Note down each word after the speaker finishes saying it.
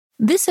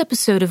This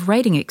episode of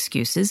Writing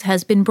Excuses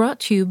has been brought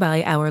to you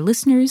by our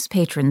listeners,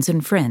 patrons,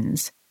 and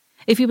friends.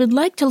 If you would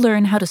like to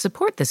learn how to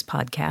support this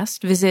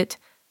podcast, visit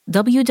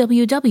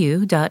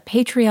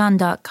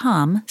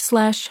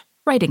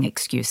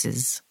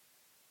www.patreon.com/writingexcuses.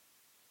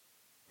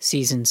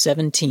 Season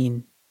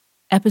 17.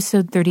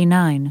 Episode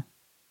 39.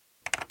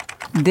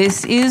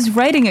 This is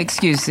Writing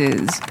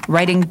Excuses,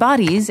 Writing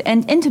Bodies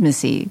and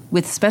Intimacy,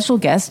 with special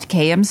guest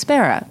K.M.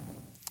 Szpara.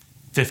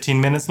 15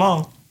 minutes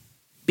long.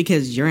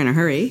 Because you're in a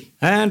hurry.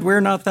 And we're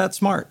not that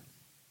smart.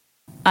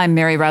 I'm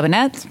Mary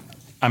Robinette.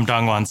 I'm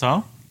Dongwan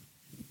Seo.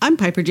 I'm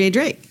Piper J.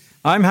 Drake.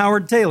 I'm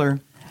Howard Taylor.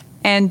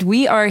 And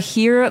we are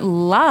here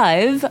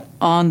live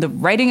on the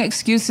Writing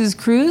Excuses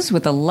cruise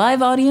with a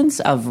live audience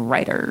of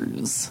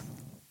writers.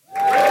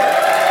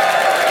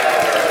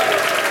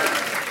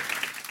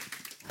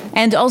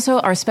 And also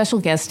our special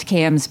guest,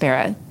 K.M.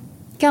 Szpara.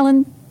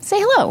 Kellen, say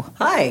hello.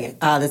 Hi,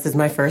 this is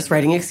my first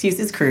Writing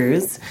Excuses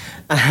cruise.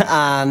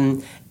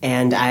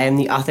 And I am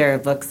the author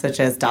of books such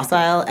as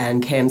Docile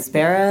and K.M.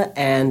 Szpara,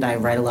 and I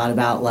write a lot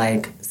about,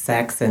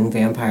 sex and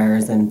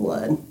vampires and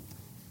blood.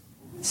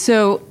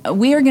 So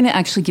we are going to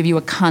actually give you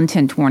a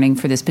content warning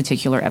for this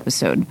particular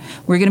episode.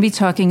 We're going to be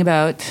talking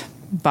about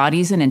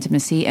bodies and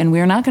intimacy, and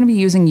we're not going to be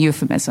using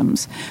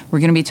euphemisms. We're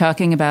going to be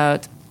talking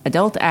about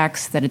adult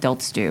acts that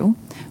adults do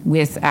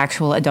with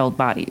actual adult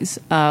bodies.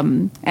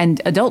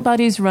 And adult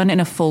bodies run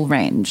in a full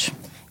range.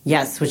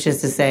 Yes, which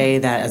is to say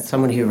that as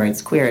someone who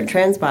writes queer and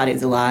trans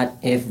bodies a lot,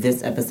 if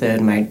this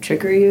episode might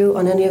trigger you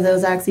on any of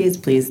those axes,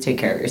 please take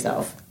care of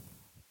yourself.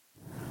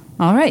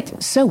 All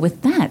right. So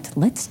with that,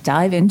 let's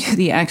dive into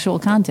the actual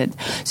content.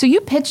 So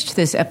you pitched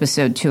this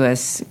episode to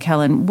us,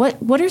 Kellen.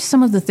 What are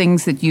some of the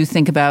things that you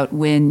think about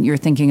when you're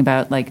thinking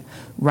about,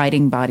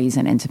 writing bodies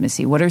and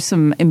intimacy? What are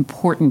some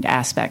important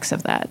aspects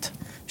of that?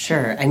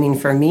 Sure. I mean,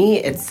 for me,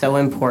 it's so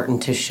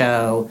important to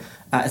show,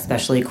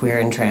 especially queer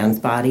and trans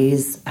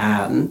bodies,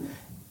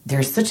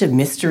 there's such a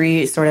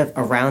mystery sort of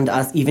around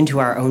us, even to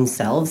our own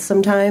selves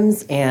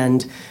sometimes.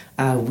 And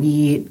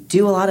we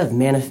do a lot of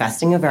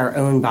manifesting of our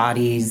own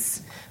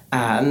bodies,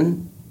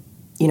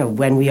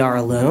 when we are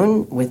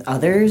alone with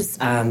others.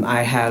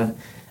 I have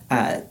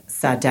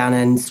sat down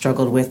and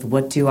struggled with,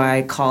 what do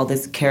I call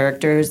this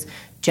character's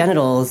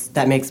genitals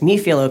that makes me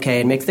feel okay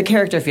and makes the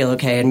character feel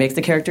okay and makes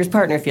the character's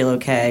partner feel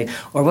okay?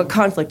 Or what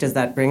conflict does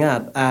that bring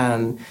up?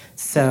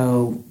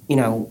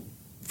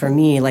 For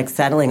me,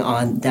 settling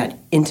on that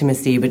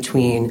intimacy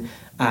between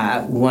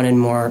one and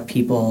more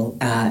people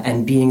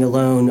and being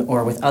alone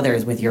or with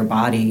others with your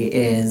body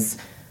is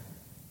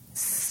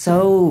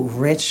so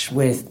rich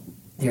with,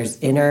 there's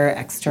inner,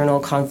 external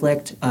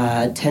conflict,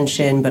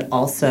 tension, but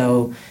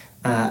also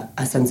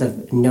a sense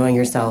of knowing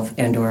yourself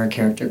and or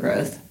character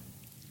growth.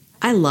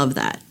 I love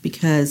that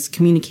because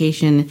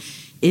communication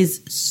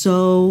is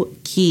so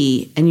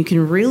key, and you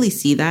can really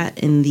see that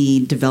in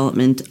the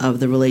development of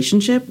the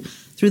relationship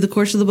through the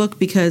course of the book,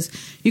 because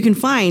you can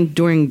find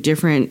during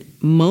different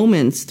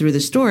moments through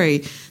the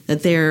story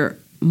that they're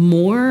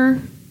more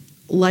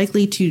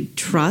likely to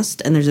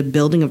trust, and there's a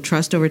building of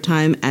trust over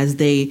time as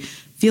they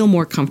feel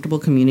more comfortable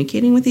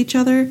communicating with each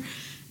other,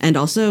 and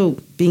also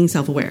being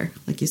self-aware,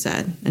 like you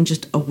said, and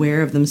just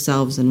aware of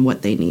themselves and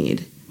what they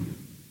need.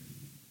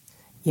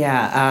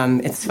 Yeah,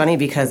 it's funny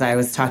because I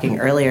was talking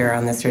earlier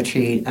on this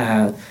retreat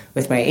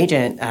with my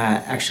agent,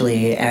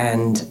 actually,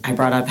 and I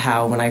brought up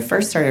how when I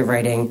first started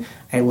writing,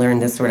 I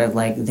learned this sort of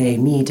they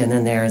meet and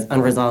then there's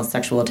unresolved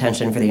sexual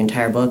tension for the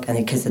entire book and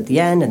they kiss at the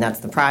end and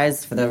that's the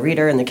prize for the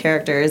reader and the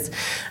characters.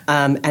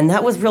 And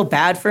that was real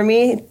bad for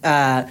me.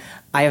 I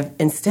have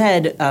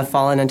instead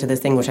fallen into this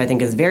thing which I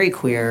think is very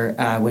queer,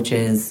 which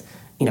is,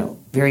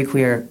 very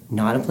queer,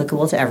 not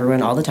applicable to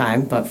everyone all the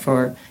time, but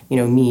for,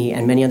 me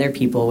and many other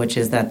people, which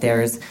is that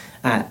there's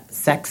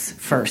sex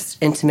first,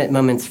 intimate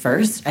moments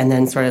first, and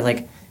then sort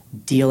of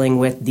dealing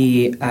with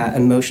the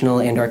emotional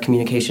and or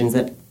communications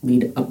that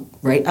lead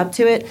right up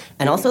to it,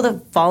 and also the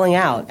falling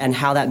out and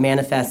how that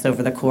manifests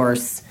over the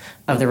course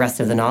of the rest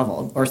of the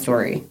novel or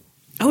story.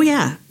 Oh,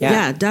 yeah.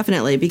 Yeah,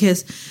 definitely.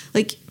 Because,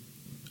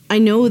 I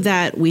know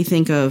that we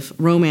think of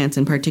romance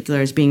in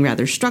particular as being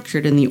rather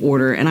structured in the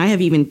order, and I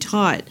have even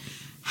taught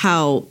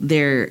how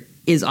there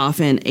is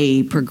often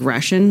a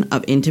progression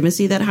of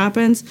intimacy that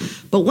happens.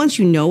 But once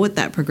you know what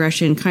that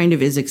progression kind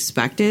of is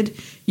expected,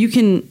 you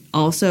can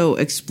also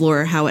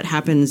explore how it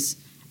happens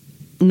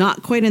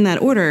not quite in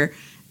that order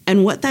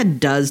and what that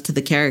does to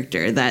the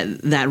character,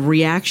 that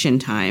reaction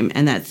time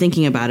and that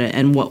thinking about it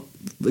and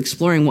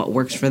exploring what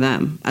works for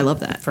them. I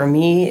love that. For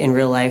me, in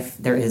real life,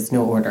 there is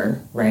no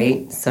order,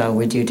 right? So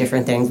we do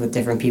different things with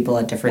different people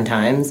at different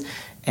times.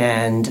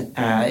 And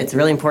it's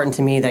really important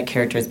to me that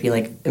characters be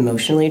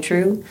emotionally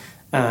true,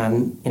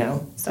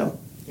 so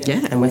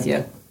yeah, I'm with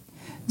you.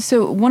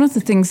 So one of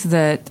the things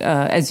that,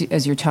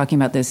 as you're talking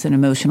about this and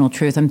emotional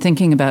truth, I'm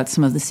thinking about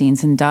some of the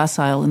scenes in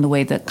Docile and the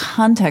way the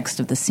context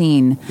of the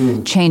scene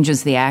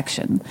changes the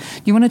action.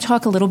 You want to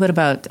talk a little bit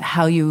about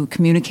how you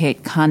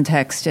communicate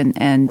context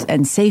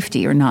and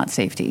safety or not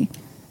safety?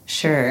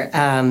 Sure.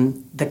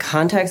 The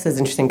context is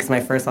interesting because my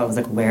first thought was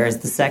like, where is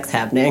the sex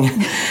happening?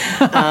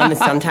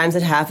 Sometimes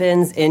it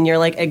happens in your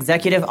like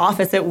executive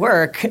office at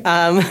work, which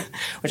I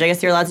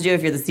guess you're allowed to do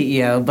if you're the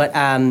CEO. But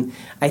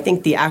I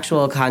think the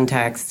actual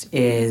context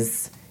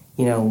is,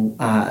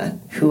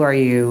 who are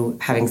you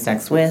having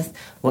sex with?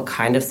 What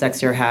kind of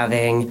sex you're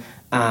having?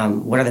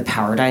 What are the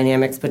power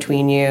dynamics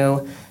between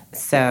you?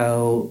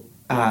 So,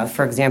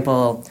 for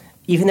example,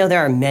 even though there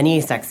are many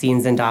sex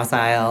scenes in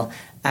Docile,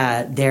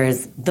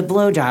 there's the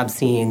blowjob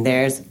scene.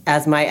 There's,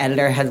 as my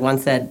editor has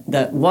once said,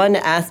 the one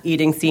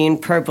ass-eating scene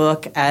per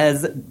book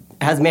as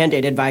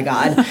mandated by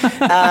God.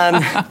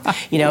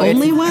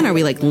 Only one? Are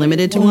we like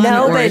limited to one?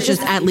 No, or it's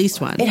just at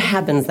least one? It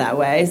happens that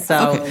way.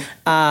 So,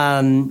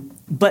 okay.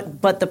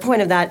 But the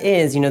point of that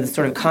is, the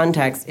sort of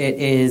context. It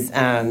is,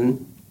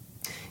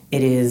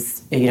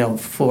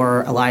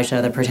 for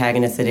Elijah, the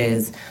protagonist, it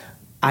is,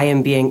 I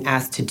am being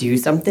asked to do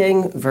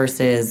something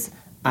versus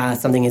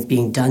something is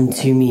being done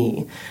to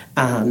me.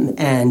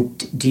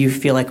 And do you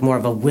feel like more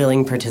of a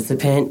willing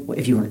participant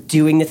if you are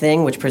doing the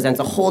thing, which presents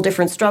a whole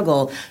different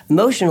struggle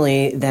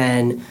emotionally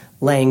than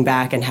laying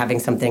back and having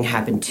something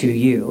happen to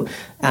you?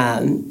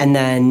 And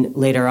then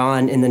later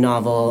on in the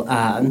novel,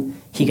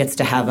 he gets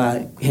to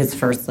have his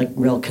first like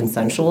real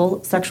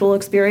consensual sexual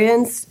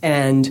experience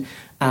and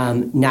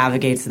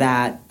navigates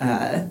that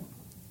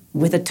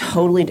with a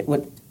totally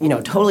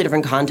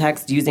different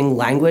context, using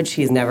language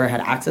he's never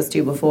had access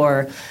to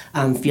before,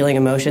 feeling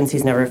emotions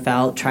he's never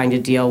felt, trying to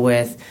deal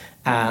with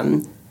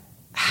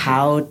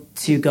how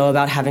to go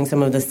about having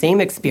some of the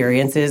same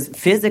experiences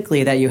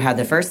physically that you had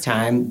the first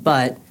time,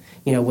 but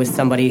with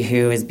somebody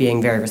who is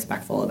being very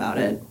respectful about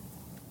it.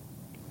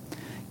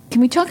 Can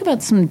we talk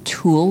about some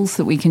tools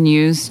that we can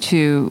use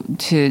to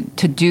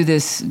do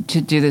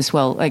this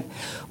well? Like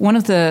one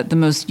of the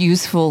most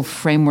useful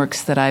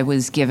frameworks that I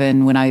was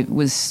given when I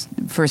was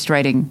first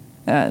writing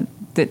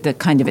the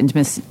kind of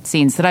intimate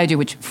scenes that I do,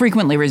 which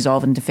frequently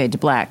resolve into fade to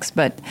blacks,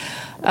 but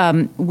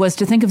was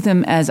to think of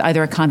them as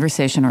either a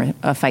conversation or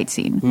a fight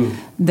scene.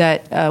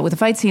 That with a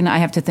fight scene, I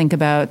have to think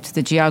about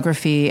the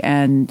geography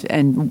and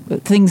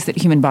things that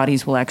human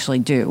bodies will actually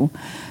do.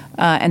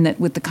 And that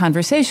with the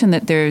conversation,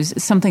 that there's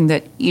something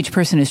that each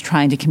person is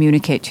trying to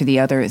communicate to the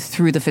other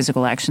through the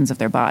physical actions of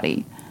their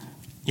body.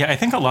 Yeah, I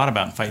think a lot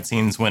about fight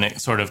scenes when it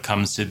sort of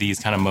comes to these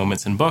kind of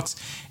moments in books,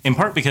 in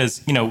part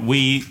because,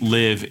 we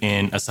live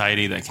in a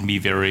society that can be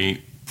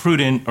very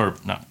prudish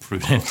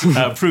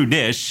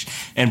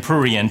and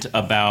prurient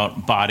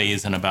about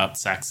bodies and about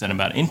sex and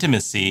about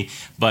intimacy,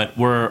 but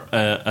we're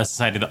a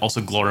society that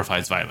also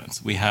glorifies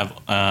violence. We have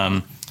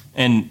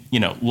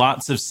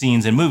lots of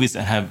scenes in movies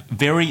that have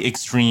very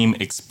extreme,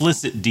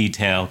 explicit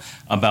detail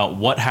about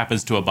what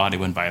happens to a body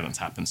when violence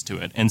happens to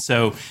it. And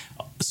so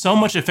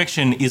much of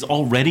fiction is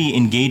already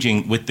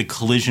engaging with the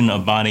collision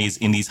of bodies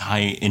in these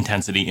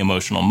high-intensity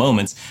emotional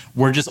moments.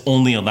 We're just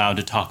only allowed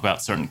to talk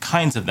about certain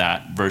kinds of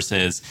that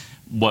versus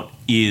what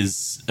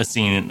is a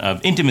scene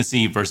of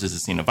intimacy versus a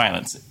scene of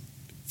violence.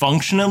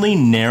 Functionally,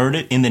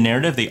 in the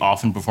narrative, they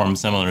often perform a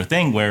similar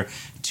thing where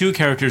two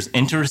characters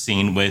enter a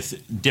scene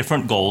with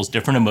different goals,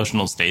 different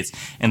emotional states,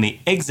 and they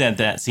exit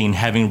that scene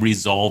having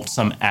resolved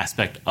some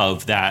aspect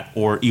of that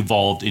or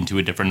evolved into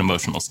a different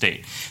emotional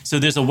state. So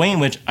there's a way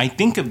in which I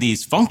think of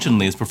these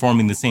functionally as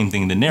performing the same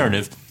thing in the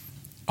narrative,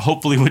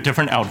 hopefully with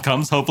different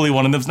outcomes. Hopefully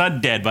one of them's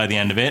not dead by the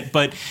end of it.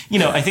 But,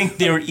 I think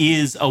there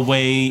is a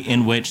way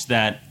in which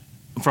that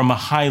from a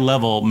high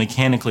level,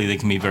 mechanically, they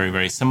can be very,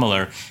 very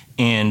similar.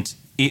 And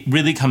it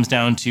really comes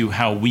down to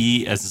how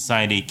we as a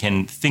society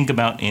can think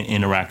about and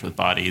interact with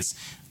bodies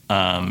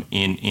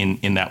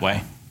in that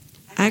way.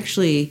 I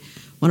actually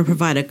want to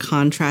provide a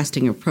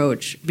contrasting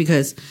approach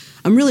because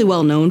I'm really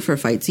well known for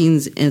fight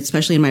scenes,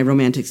 especially in my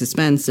romantic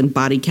suspense and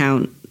body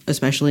count,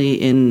 especially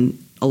in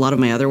a lot of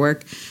my other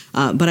work.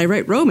 But I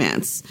write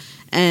romance.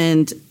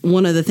 And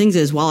one of the things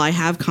is, while I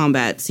have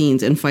combat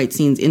scenes and fight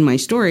scenes in my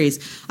stories,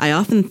 I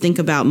often think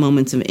about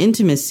moments of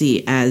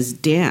intimacy as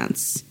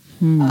dance.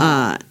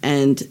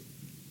 And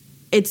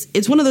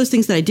it's one of those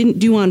things that I didn't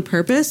do on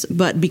purpose,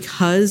 but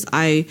because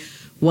I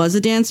was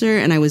a dancer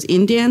and I was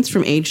in dance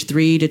from age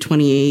 3 to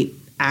 28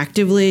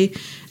 actively,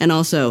 and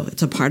also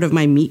it's a part of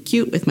my meet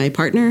cute with my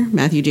partner,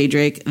 Matthew J.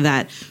 Drake,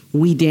 that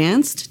we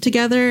danced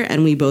together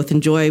and we both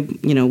enjoy,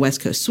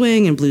 West Coast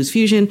swing and blues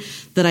fusion,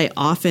 that I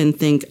often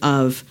think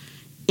of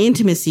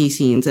intimacy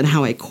scenes and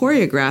how I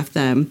choreograph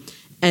them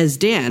as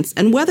dance,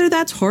 and whether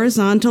that's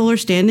horizontal or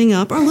standing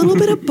up or a little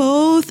bit of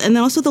both, and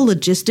also the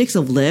logistics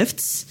of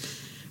lifts,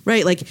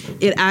 right? Like,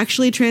 it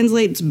actually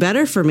translates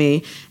better for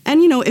me.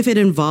 And, if it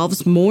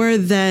involves more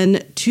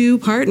than two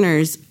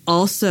partners,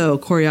 also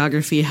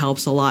choreography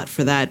helps a lot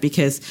for that,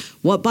 because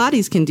what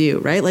bodies can do,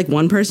 right? Like,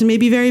 one person may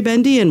be very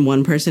bendy and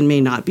one person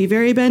may not be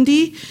very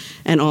bendy.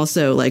 And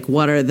also, like,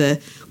 what are the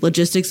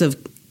logistics of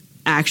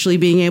actually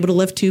being able to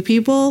lift two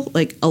people?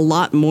 Like, a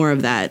lot more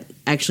of that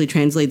actually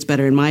translates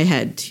better in my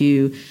head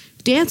to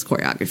dance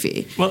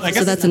choreography. Well, I guess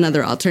so that's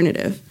another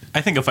alternative.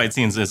 I think of fight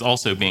scenes as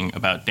also being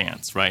about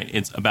dance, right?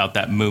 It's about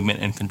that movement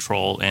and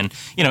control. And,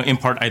 in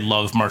part, I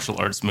love martial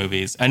arts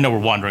movies. I know we're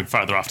wandering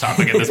farther off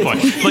topic at this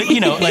point.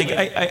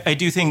 But, I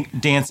do think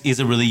dance is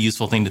a really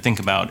useful thing to think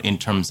about in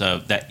terms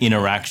of that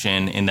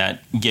interaction and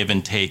that give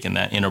and take and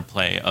that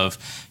interplay of,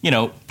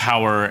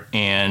 power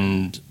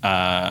and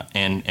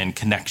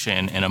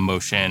connection and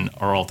emotion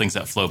are all things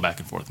that flow back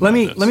and forth. Let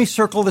me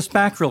circle this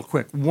back real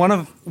quick. One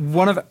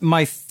of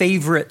my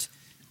favorite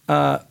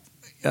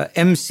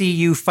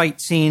MCU fight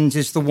scenes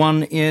is the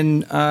one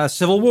in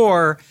Civil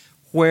War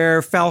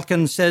where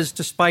Falcon says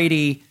to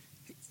Spidey,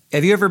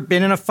 "Have you ever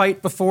been in a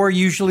fight before?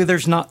 Usually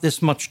there's not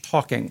this much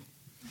talking."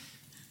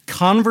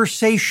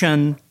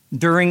 Conversation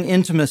during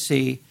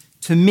intimacy,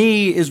 to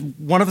me, is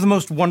one of the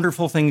most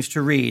wonderful things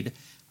to read.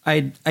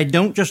 I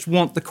don't just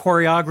want the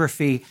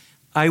choreography.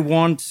 I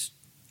want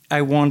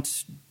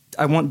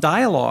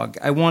dialogue.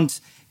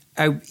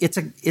 It's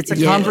a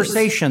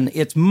conversation.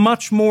 It's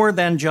much more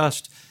than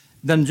just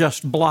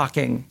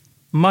blocking.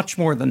 Much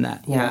more than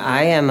that. Yeah,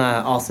 I am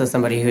also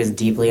somebody who is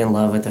deeply in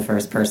love with the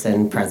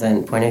first-person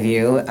present point of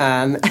view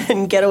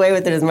and get away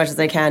with it as much as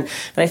I can.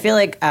 But I feel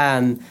like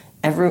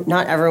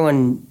not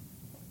everyone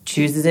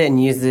chooses it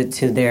and uses it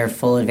to their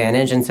full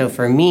advantage. And so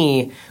for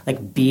me,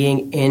 like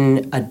being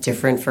in a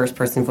different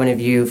first-person point of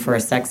view for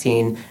a sex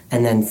scene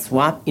and then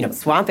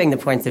swapping the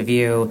points of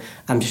view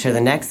to show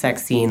the next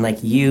sex scene,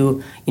 like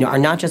you are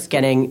not just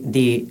getting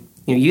the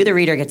you, the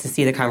reader, get to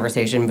see the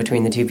conversation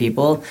between the two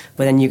people,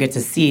 but then you get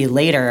to see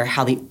later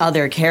how the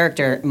other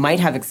character might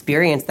have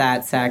experienced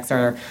that sex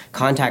or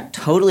contact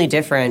totally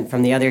different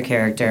from the other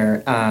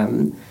character.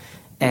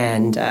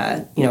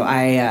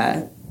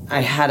 I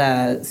had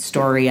a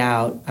story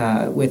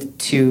out with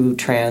two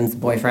trans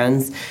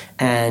boyfriends,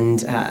 and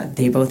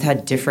they both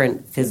had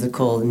different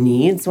physical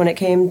needs when it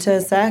came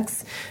to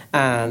sex.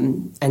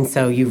 And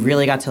so you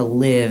really got to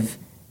live,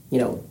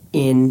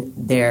 in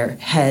their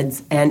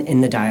heads and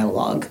in the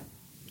dialogue.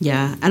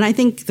 Yeah, and I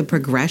think the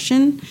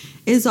progression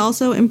is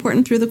also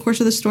important through the course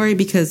of the story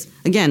because,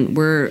 again,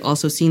 we're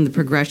also seeing the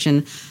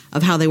progression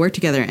of how they work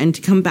together. And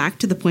to come back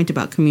to the point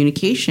about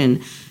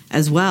communication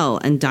as well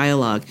and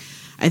dialogue,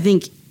 I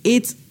think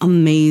it's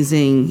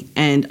amazing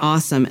and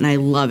awesome, and I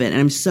love it, and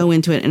I'm so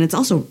into it. And it's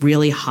also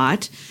really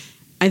hot,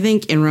 I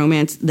think, in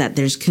romance that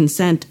there's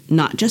consent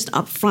not just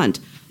up front,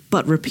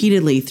 but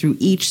repeatedly through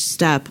each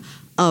step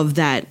of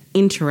that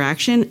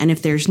interaction. And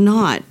if there's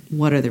not,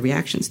 what are the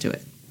reactions to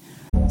it?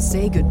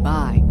 Say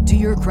goodbye to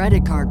your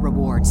credit card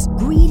rewards.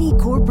 Greedy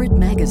corporate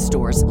mega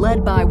stores,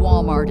 led by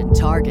Walmart and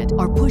Target,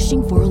 are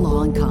pushing for a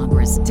law in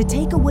Congress to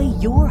take away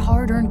your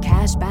hard-earned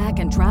cash back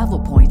and travel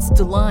points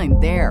to line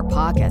their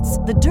pockets.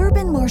 The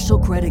Durbin-Marshall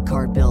credit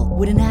card bill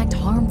would enact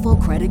harmful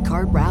credit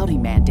card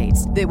routing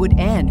mandates that would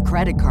end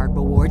credit card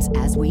rewards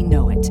as we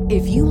know it.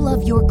 If you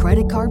love your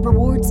credit card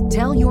rewards,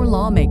 tell your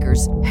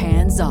lawmakers,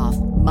 hands off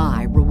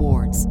my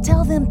rewards.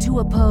 Tell them to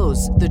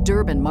oppose the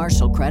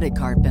Durbin-Marshall credit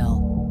card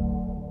bill.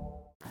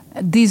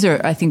 These are,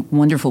 I think,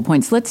 wonderful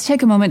points. Let's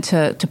take a moment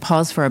to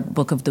pause for our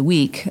book of the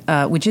week,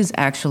 which is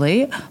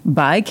actually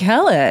by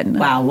Kellen.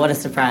 Wow, what a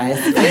surprise.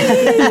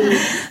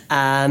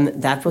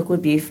 That book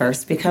would be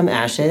First Become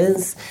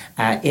Ashes.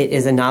 It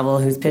is a novel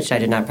whose pitch I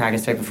did not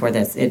practice right before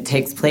this. It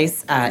takes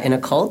place in a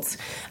cult.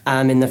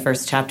 In the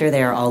first chapter,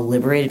 they are all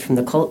liberated from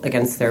the cult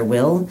against their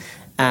will.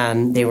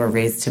 They were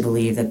raised to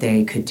believe that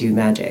they could do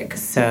magic.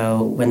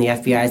 So when the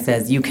FBI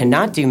says, you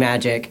cannot do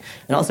magic,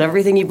 and also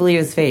everything you believe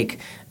is fake,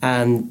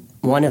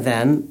 one of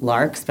them,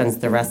 Lark, spends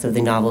the rest of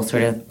the novel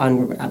sort of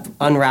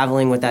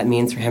unraveling what that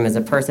means for him as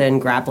a person,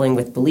 grappling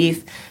with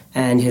belief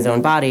and his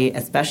own body,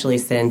 especially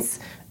since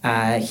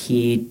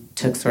he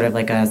took sort of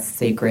like a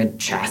sacred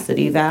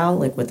chastity vow,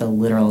 like with a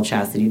literal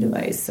chastity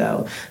device.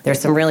 So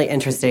there's some really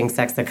interesting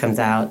sex that comes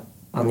out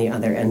on the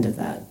other end of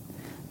that.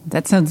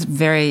 That sounds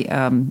very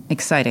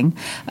exciting.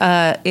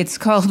 It's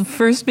called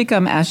First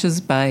Become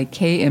Ashes by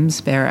K.M.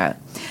 Szpara.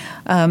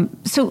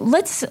 So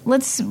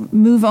let's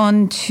move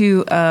on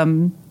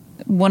to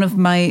one of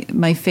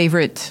my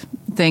favorite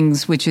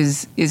things, which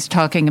is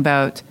talking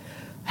about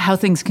how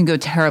things can go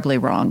terribly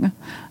wrong.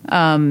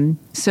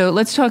 So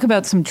let's talk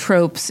about some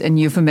tropes and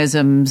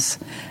euphemisms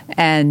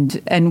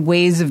and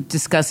ways of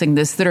discussing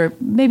this that are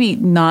maybe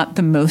not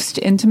the most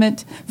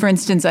intimate. For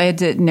instance, I had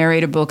to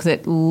narrate a book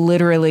that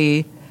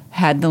literally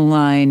had the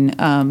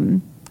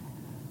line,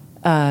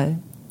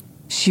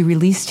 she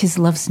released his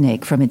love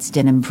snake from its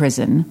denim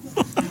prison.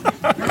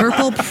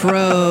 Purple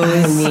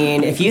prose. I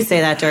mean, if you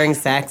say that during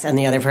sex and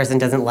the other person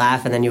doesn't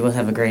laugh and then you both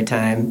have a great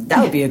time,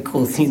 that would be a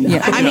cool scene.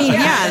 Yeah. I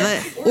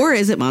mean, or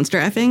is it monster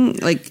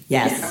effing? Like,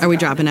 yes. Are we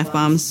dropping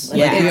F-bombs?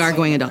 Yes. Like, we are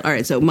going adult. All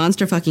right, so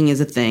monster fucking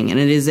is a thing, and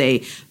it is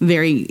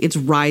it's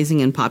rising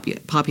in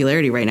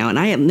popularity right now. And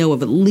I know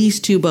of at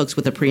least 2 books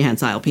with a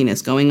prehensile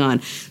penis going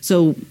on.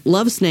 So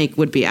love snake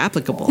would be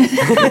applicable.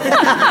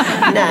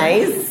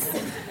 Nice.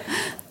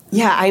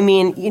 Yeah, I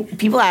mean,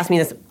 people ask me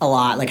this a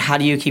lot. Like, how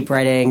do you keep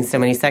writing so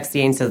many sex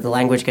scenes so that the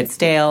language gets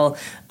stale?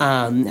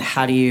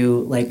 How do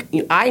you,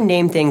 I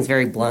name things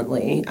very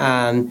bluntly.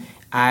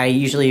 I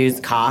usually use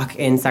cock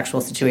in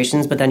sexual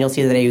situations, but then you'll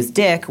see that I use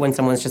dick when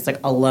someone's just like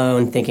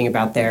alone thinking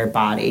about their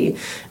body.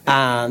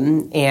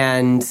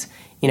 And,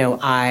 you know,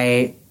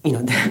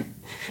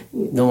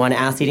 the one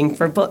ass eating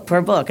for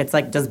a book. It's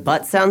like, does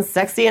butt sound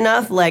sexy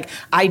enough? Like,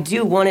 I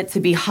do want it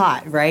to be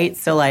hot, right?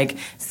 So, like,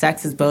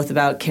 sex is both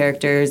about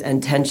characters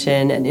and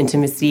tension and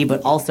intimacy,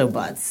 but also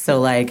butts.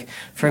 So, like,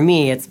 for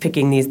me, it's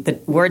picking the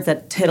words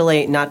that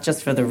titillate not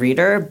just for the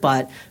reader,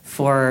 but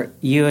for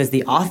you as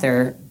the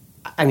author.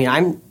 I mean,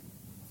 I'm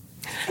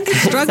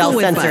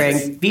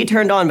self-censoring. Be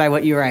turned on by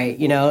what you write,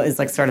 you know, is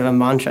like sort of a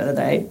mantra that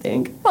I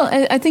think. Well,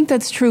 I think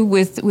that's true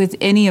with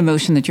any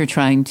emotion that you're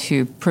trying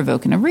to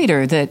provoke in a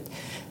reader,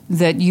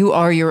 that you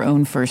are your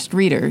own first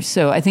reader.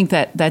 So I think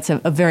that that's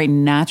a very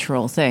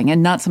natural thing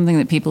and not something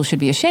that people should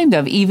be ashamed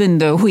of, even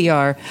though we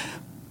are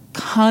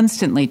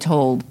constantly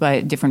told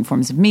by different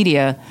forms of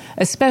media,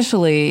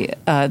 especially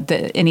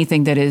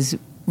anything that is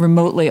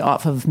remotely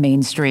off of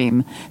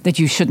mainstream, that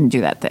you shouldn't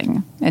do that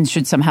thing and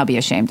should somehow be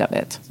ashamed of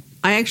it.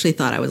 I actually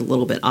thought I was a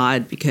little bit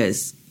odd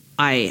because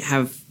I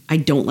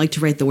don't like to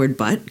write the word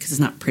butt because it's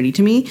not pretty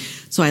to me.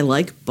 So I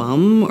like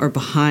bum or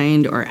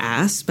behind or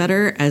ass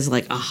better as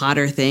like a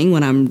hotter thing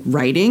when I'm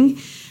writing.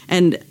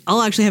 And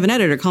I'll actually have an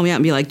editor call me out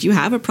and be like, do you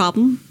have a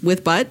problem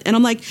with butt? And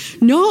I'm like,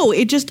 no,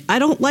 I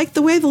don't like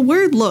the way the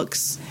word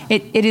looks.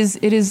 It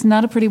is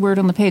not a pretty word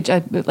on the page.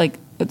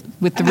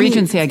 With the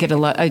Regency, I get a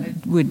lot.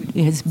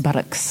 His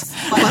buttocks.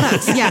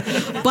 Buttocks,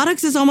 yeah.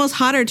 Buttocks is almost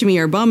hotter to me,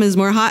 or bum is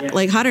more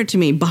hotter to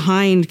me.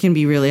 Behind can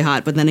be really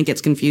hot, but then it gets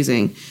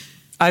confusing.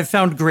 I've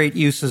found great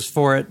uses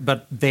for it,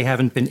 but they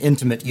haven't been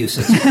intimate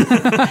uses.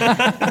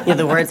 Yeah,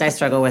 the words I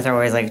struggle with are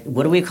always like,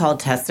 what do we call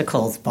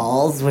testicles?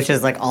 Balls, which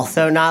is like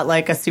also not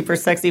like a super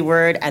sexy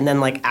word, and then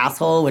like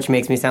asshole, which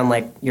makes me sound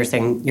like you're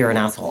saying you're an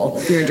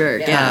asshole. You're a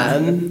jerk.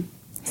 Yeah.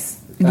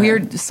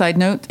 Weird side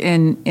note,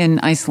 in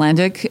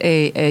Icelandic,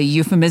 a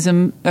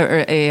euphemism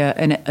or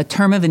a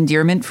term of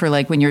endearment for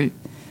like when you're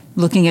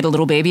looking at a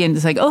little baby and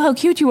it's like, oh, how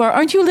cute you are.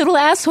 Aren't you a little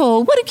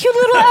asshole? What a cute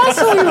little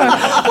asshole you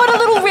are. What a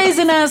little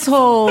raisin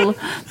asshole.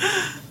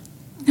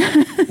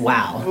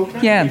 Wow.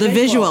 Okay. Yeah. The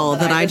visual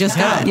that I just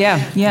got. Yeah.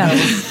 That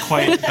was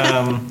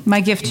quite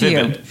my gift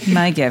vivid. to you.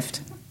 My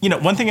gift. You know,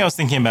 one thing I was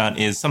thinking about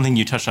is something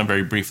you touched on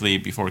very briefly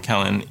before,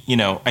 Kellen. You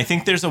know, I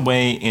think there's a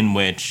way in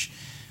which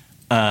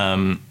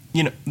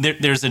you know,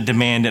 there's a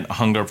demand and a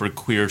hunger for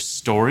queer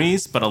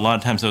stories, but a lot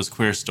of times those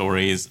queer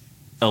stories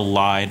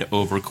elide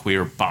over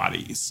queer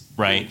bodies,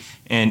 right?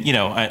 And, you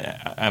know,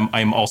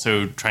 I'm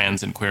also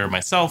trans and queer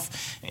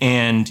myself,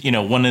 and, you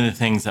know, one of the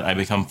things that I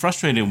become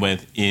frustrated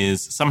with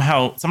is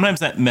sometimes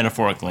that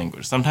metaphoric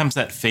language, sometimes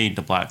that fade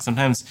to black,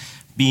 sometimes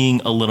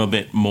being a little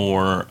bit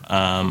more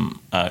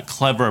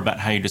clever about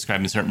how you're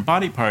describing certain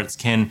body parts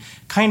can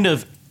kind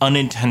of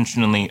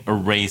unintentionally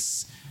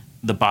erase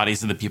the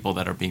bodies of the people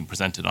that are being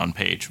presented on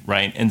page,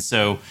 right? And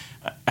so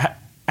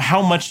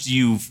how much do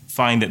you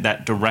find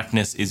that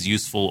directness is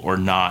useful or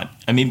not?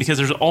 I mean, because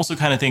there's also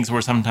kind of things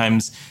where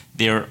sometimes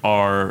there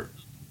are,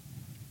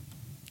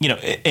 you know,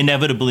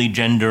 inevitably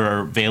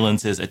gender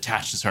valences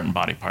attached to certain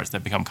body parts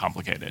that become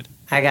complicated.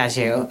 I got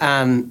you.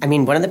 I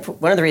mean, one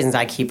of the reasons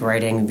I keep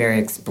writing very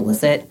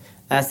explicit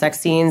sex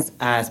scenes,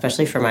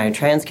 especially for my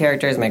trans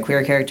characters, my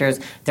queer characters,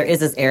 there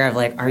is this air of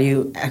like, are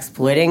you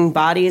exploiting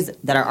bodies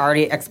that are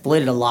already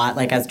exploited a lot?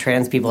 Like as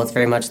trans people, it's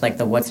very much like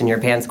the what's in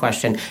your pants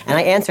question. And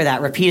I answer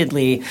that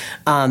repeatedly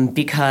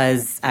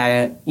because,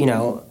 you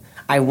know,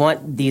 I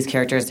want these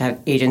characters to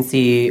have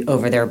agency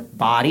over their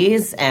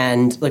bodies.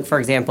 And like, for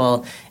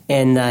example,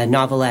 in the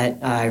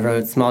novelette I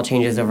wrote, Small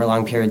Changes Over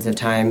Long Periods of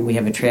Time, we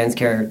have a trans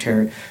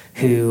character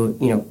who,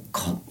 you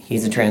know,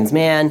 he's a trans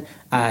man.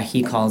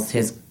 He calls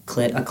his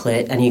clit a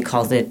clit, and he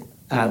calls it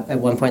at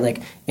one point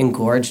like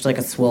engorged, like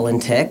a swollen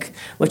tick,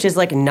 which is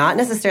like not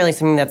necessarily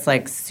something that's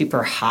like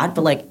super hot,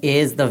 but like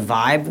is the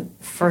vibe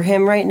for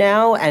him right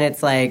now. And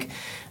it's like,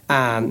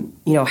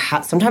 you know,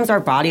 sometimes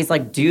our bodies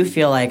like do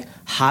feel like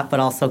hot,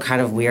 but also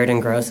kind of weird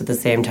and gross at the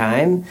same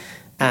time.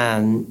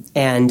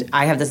 And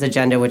I have this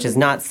agenda, which is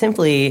not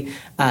simply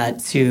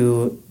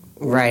to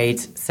write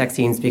sex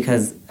scenes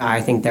because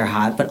I think they're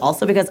hot, but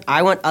also because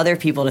I want other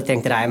people to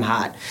think that I'm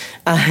hot.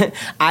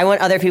 I want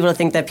other people to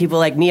think that people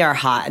like me are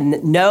hot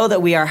and know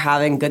that we are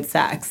having good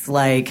sex.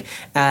 Like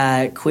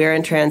queer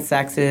and trans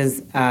sex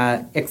is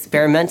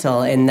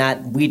experimental in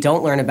that we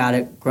don't learn about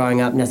it growing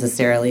up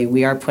necessarily.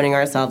 We are putting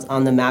ourselves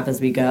on the map as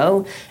we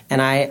go,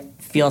 and I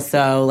feel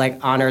so like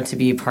honored to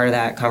be part of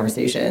that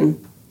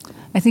conversation.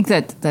 I think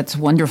that's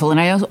wonderful. And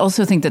I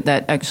also think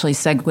that actually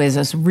segues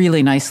us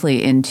really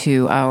nicely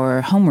into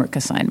our homework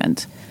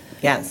assignment.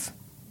 Yes.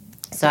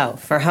 So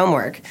for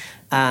homework,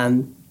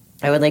 I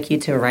would like you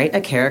to write a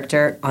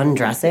character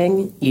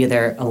undressing,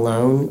 either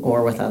alone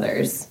or with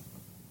others.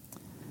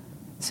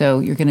 So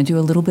you're going to do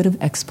a little bit of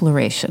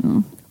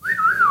exploration.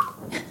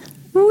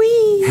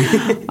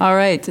 Whee! All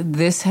right.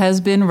 This has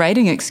been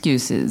Writing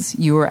Excuses.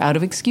 You are out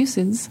of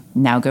excuses.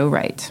 Now go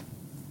write.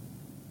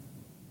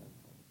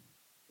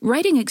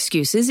 Writing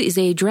Excuses is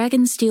a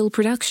Dragonsteel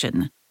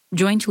production,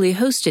 jointly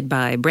hosted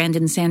by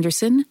Brandon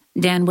Sanderson,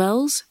 Dan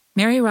Wells,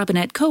 Mary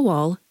Robinette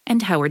Kowal,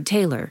 and Howard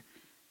Taylor.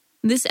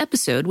 This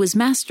episode was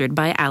mastered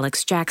by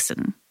Alex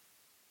Jackson.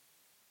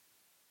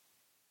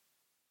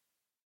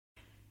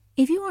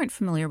 If you aren't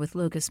familiar with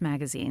Locus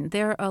Magazine,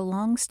 they're a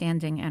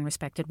long-standing and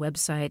respected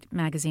website,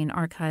 magazine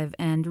archive,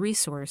 and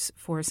resource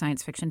for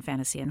science fiction,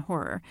 fantasy, and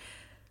horror.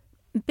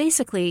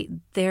 Basically,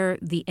 they're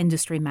the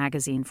industry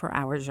magazine for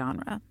our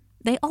genre.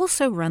 They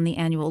also run the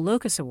annual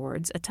Locus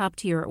Awards, a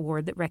top-tier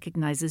award that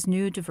recognizes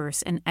new,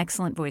 diverse, and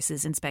excellent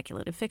voices in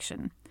speculative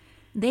fiction.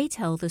 They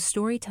tell the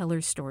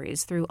storyteller's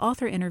stories through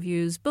author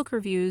interviews, book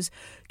reviews,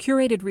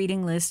 curated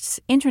reading lists,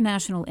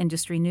 international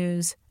industry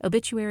news,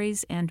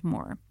 obituaries, and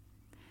more.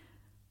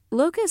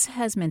 Locus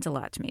has meant a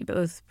lot to me,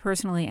 both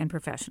personally and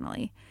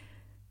professionally.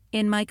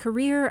 In my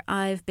career,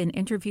 I've been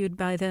interviewed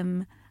by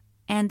them,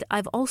 and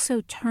I've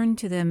also turned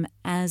to them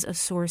as a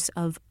source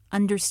of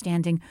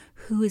understanding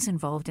who is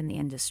involved in the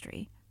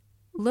industry.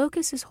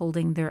 Locus is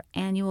holding their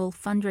annual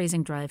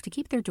fundraising drive to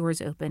keep their doors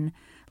open,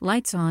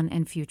 lights on,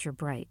 and future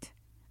bright.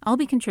 I'll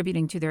be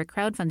contributing to their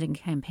crowdfunding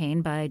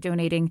campaign by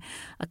donating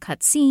a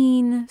cut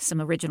scene,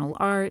 some original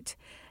art,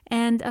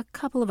 and a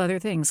couple of other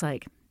things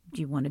like, do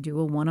you want to do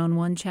a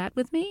one-on-one chat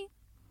with me?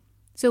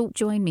 So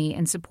join me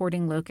in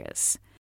supporting Locus.